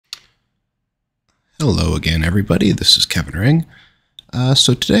Hello again, everybody. This is Kevin Ring.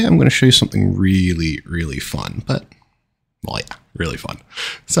 So today I'm going to show you something really fun, really fun.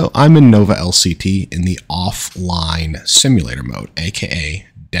 So I'm in NovaLCT in the offline simulator mode, aka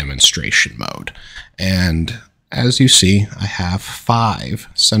demonstration mode. And as you see, I have 5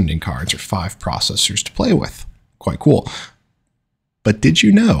 sending cards or 5 processors to play with. Quite cool. But did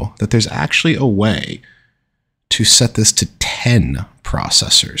you know that there's actually a way to set this to 10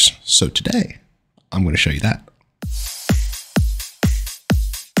 processors? So today, I'm going to show you that.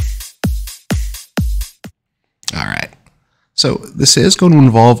 All right. So this is going to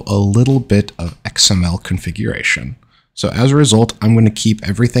involve a little bit of XML configuration. So as a result, I'm going to keep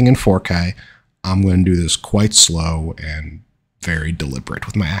everything in 4K. I'm going to do this quite slow and very deliberate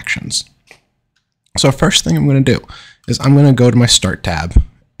with my actions. So first thing I'm going to do is I'm going to go to my Start tab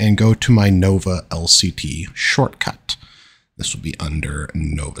and go to my NovaLCT shortcut. This will be under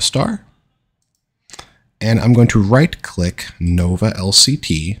Novastar. And I'm going to right-click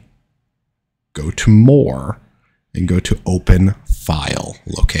NovaLCT, go to More, and go to Open File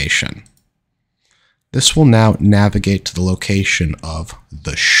Location. This will now navigate to the location of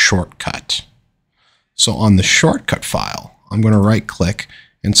the shortcut. So on the shortcut file, I'm going to right-click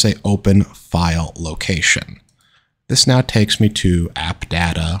and say Open File Location. This now takes me to App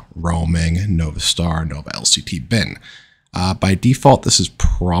Data, Roaming, Novastar, NovaLCT Bin. By default, this is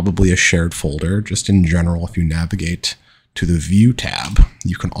probably a shared folder. Just in general, if you navigate to the View tab,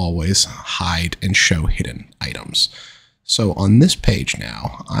 you can always hide and show hidden items. So on this page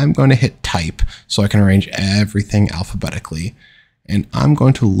now, I'm going to hit Type so I can arrange everything alphabetically, and I'm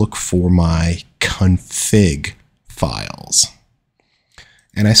going to look for my config files.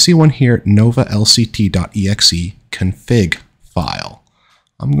 And I see one here, novalct.exe config file.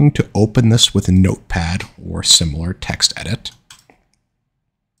 I'm going to open this with a notepad or similar text edit.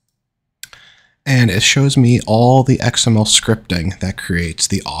 And it shows me all the XML scripting that creates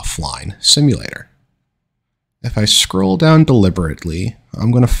the offline simulator. If I scroll down deliberately, I'm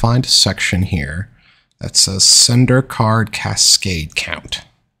going to find a section here that says Sender Card Cascade Count.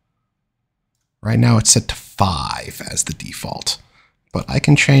 Right now it's set to 5 as the default, but I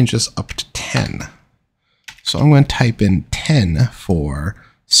can change this up to 10. So I'm going to type in 10 for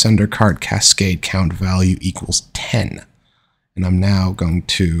Sender Card Cascade Count value equals 10. And I'm now going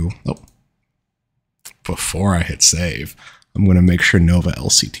to, before I hit save, I'm going to make sure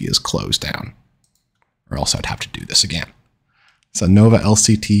NovaLCT is closed down, or else I'd have to do this again. So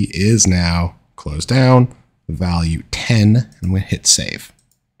NovaLCT is now closed down, value 10, and I'm going to hit save.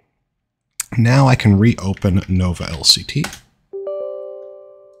 Now I can reopen NovaLCT.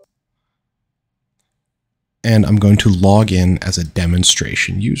 And I'm going to log in as a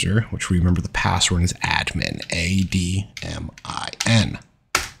demonstration user, which remember the password is admin, A-D-M-I-N.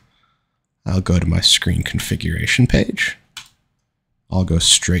 I'll go to my screen configuration page. I'll go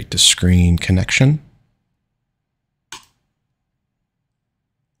straight to screen connection.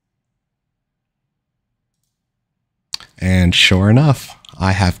 And sure enough,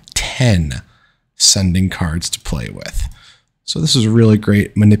 I have 10 sending cards to play with. So this is a really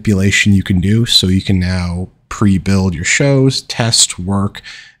great manipulation you can do, so you can now pre-build your shows, test, work,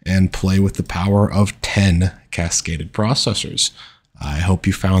 and play with the power of 10 cascaded processors. I hope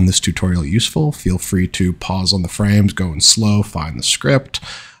you found this tutorial useful. Feel free to pause on the frames, go in slow, find the script.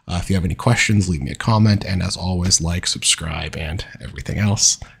 If you have any questions, leave me a comment, and as always, like, subscribe, and everything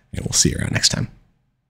else, and we'll see you around next time.